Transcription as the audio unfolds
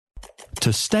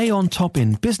To stay on top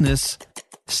in business,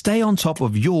 stay on top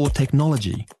of your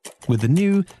technology with the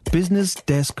new Business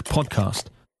Desk podcast,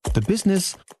 The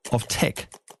Business of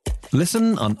Tech.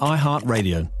 Listen on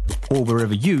iHeartRadio or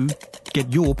wherever you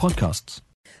get your podcasts.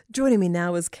 Joining me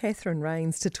now is Catherine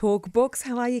Rains to talk books.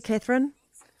 How are you, Catherine?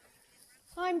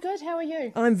 I'm good. How are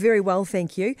you? I'm very well,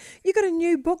 thank you. You got a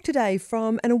new book today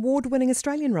from an award-winning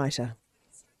Australian writer.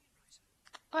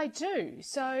 I do.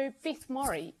 So Beth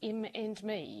Morrey, M and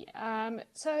Me.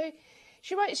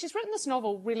 She's written this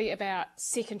novel really about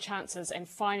second chances and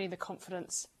finding the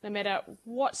confidence no matter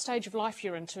what stage of life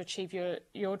you're in to achieve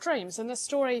your dreams. And the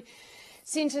story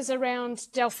centres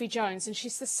around Delphi Jones, and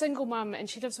she's the single mum, and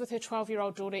she lives with her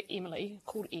 12-year-old daughter Emily,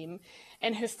 called Em,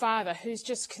 and her father, who's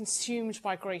just consumed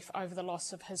by grief over the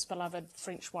loss of his beloved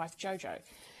French wife Jojo.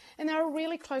 And they're a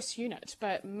really close unit,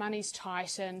 but money's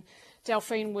tight, and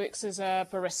Delphine works as a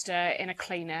barista and a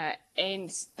cleaner,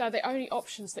 and they're the only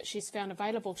options that she's found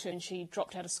available to her, and she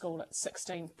dropped out of school at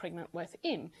 16, pregnant with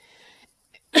Em.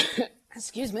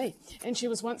 Excuse me. And she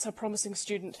was once a promising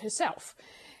student herself.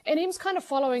 And Em's kind of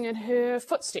following in her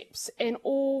footsteps, and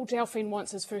all Delphine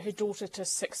wants is for her daughter to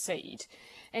succeed.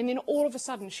 And then all of a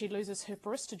sudden she loses her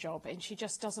barista job, and she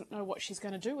just doesn't know what she's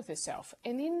going to do with herself.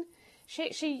 And then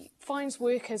she finds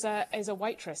work as a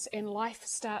waitress, and life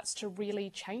starts to really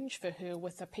change for her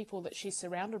with the people that she's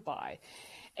surrounded by.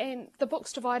 And the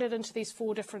book's divided into these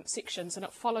 4 different sections, and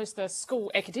it follows the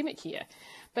school academic year,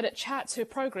 but it charts her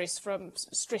progress from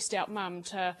stressed out mum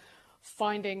to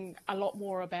finding a lot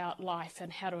more about life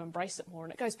and how to embrace it more.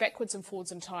 And it goes backwards and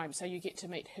forwards in time, so you get to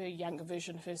meet her younger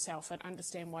version of herself and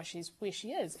understand why she's where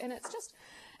she is. And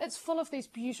it's full of these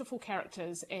beautiful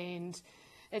characters, and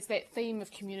it's that theme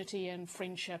of community and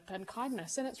friendship and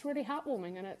kindness, and it's really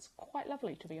heartwarming, and it's quite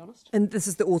lovely, to be honest. And this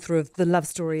is the author of the love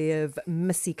story of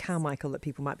Missy Carmichael that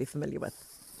people might be familiar with.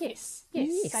 Yes.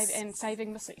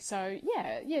 Saving Missy. So,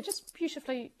 just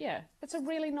beautifully, it's a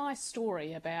really nice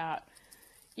story about,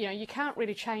 you can't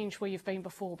really change where you've been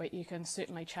before, but you can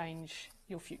certainly change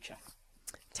your future.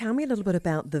 Tell me a little bit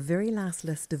about The Very Last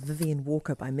List of Vivian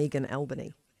Walker by Megan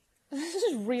Albany. This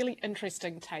is a really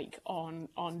interesting take on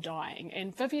dying.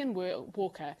 And Vivian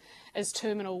Walker is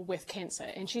terminal with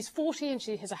cancer. And she's 40, and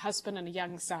she has a husband and a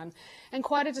young son and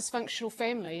quite a dysfunctional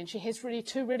family. And she has really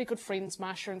 2 really good friends,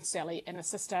 Marsha and Sally, and a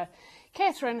sister,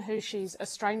 Catherine, who she's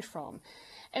estranged from.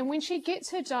 And when she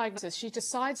gets her diagnosis, she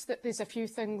decides that there's a few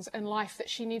things in life that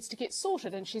she needs to get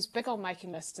sorted, and she's big on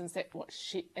making lists, and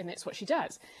that's what she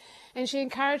does. And she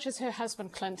encourages her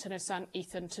husband Clint and her son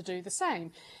Ethan to do the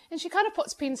same. And she kind of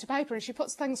puts pen to paper, and she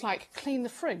puts things like clean the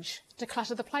fridge,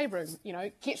 declutter the playroom,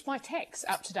 get my tax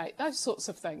up to date, those sorts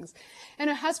of things. And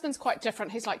her husband's quite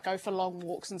different. He's like, go for long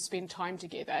walks and spend time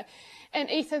together. And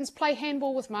Ethan's play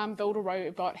handball with mum, build a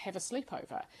robot, have a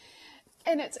sleepover.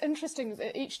 And it's interesting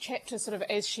that each chapter sort of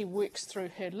as she works through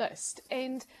her list,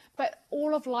 but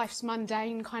all of life's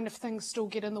mundane kind of things still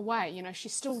get in the way. She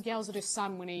still yells at her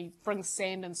son when he brings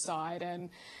sand inside,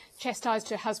 and chastised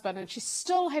her husband, and she's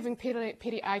still having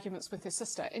petty arguments with her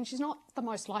sister. And she's not the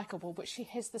most likeable, but she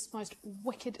has this most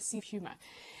wicked sense of humour.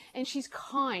 And she's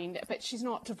kind, but she's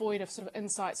not devoid of sort of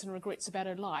insights and regrets about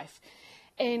her life.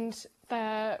 And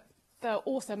the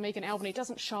author, Megan Albany,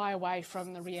 doesn't shy away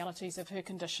from the realities of her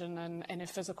condition and her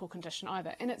physical condition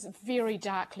either. And it's very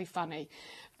darkly funny,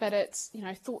 but it's,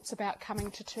 thoughts about coming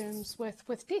to terms with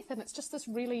death. And it's just this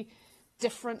really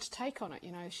different take on it.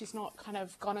 She's not kind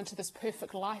of gone into this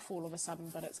perfect life all of a sudden,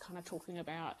 but it's kind of talking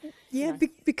about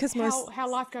because how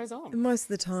life goes on. Most of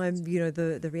the time,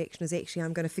 the reaction is actually,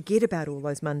 I'm going to forget about all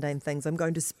those mundane things. I'm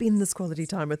going to spend this quality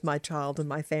time with my child and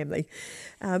my family.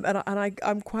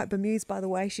 I'm quite bemused by the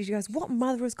way she goes, what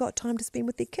mother has got time to spend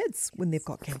with their kids when they've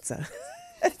got cancer?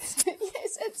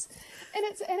 Yes,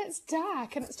 it's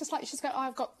dark, and it's just like she's got,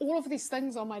 I've got all of these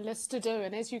things on my list to do,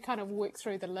 and as you kind of work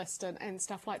through the list and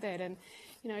stuff like that, and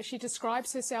she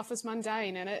describes herself as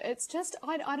mundane, and it's just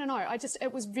I don't know,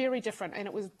 it was very different, and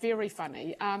it was very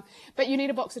funny, but you need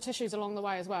a box of tissues along the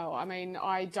way as well. I mean,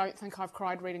 I don't think I've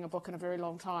cried reading a book in a very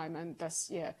long time, and this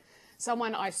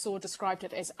someone I saw described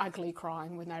it as ugly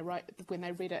crying when they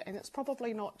read it, and it's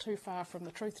probably not too far from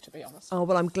the truth, to be honest. Oh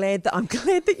well, I'm glad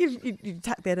that you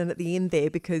tucked that in at the end there,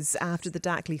 because after the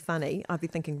darkly funny, I'd be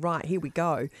thinking, right, here we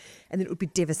go, and then it would be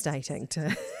devastating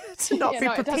to not be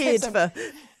prepared for.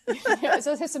 It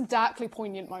does have some darkly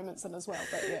poignant moments in as well,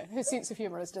 but her sense of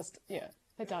humour is just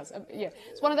it does.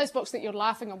 It's one of those books that you're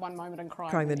laughing in one moment and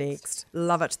crying the next.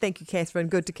 Love it. Thank you, Catherine.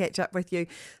 Good to catch up with you.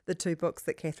 The 2 books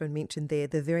that Catherine mentioned there,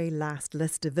 The Very Last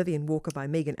List of Vivian Walker by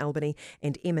Megan Albany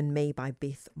and M and Me by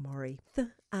Beth Morrey.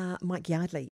 Mike Yardley.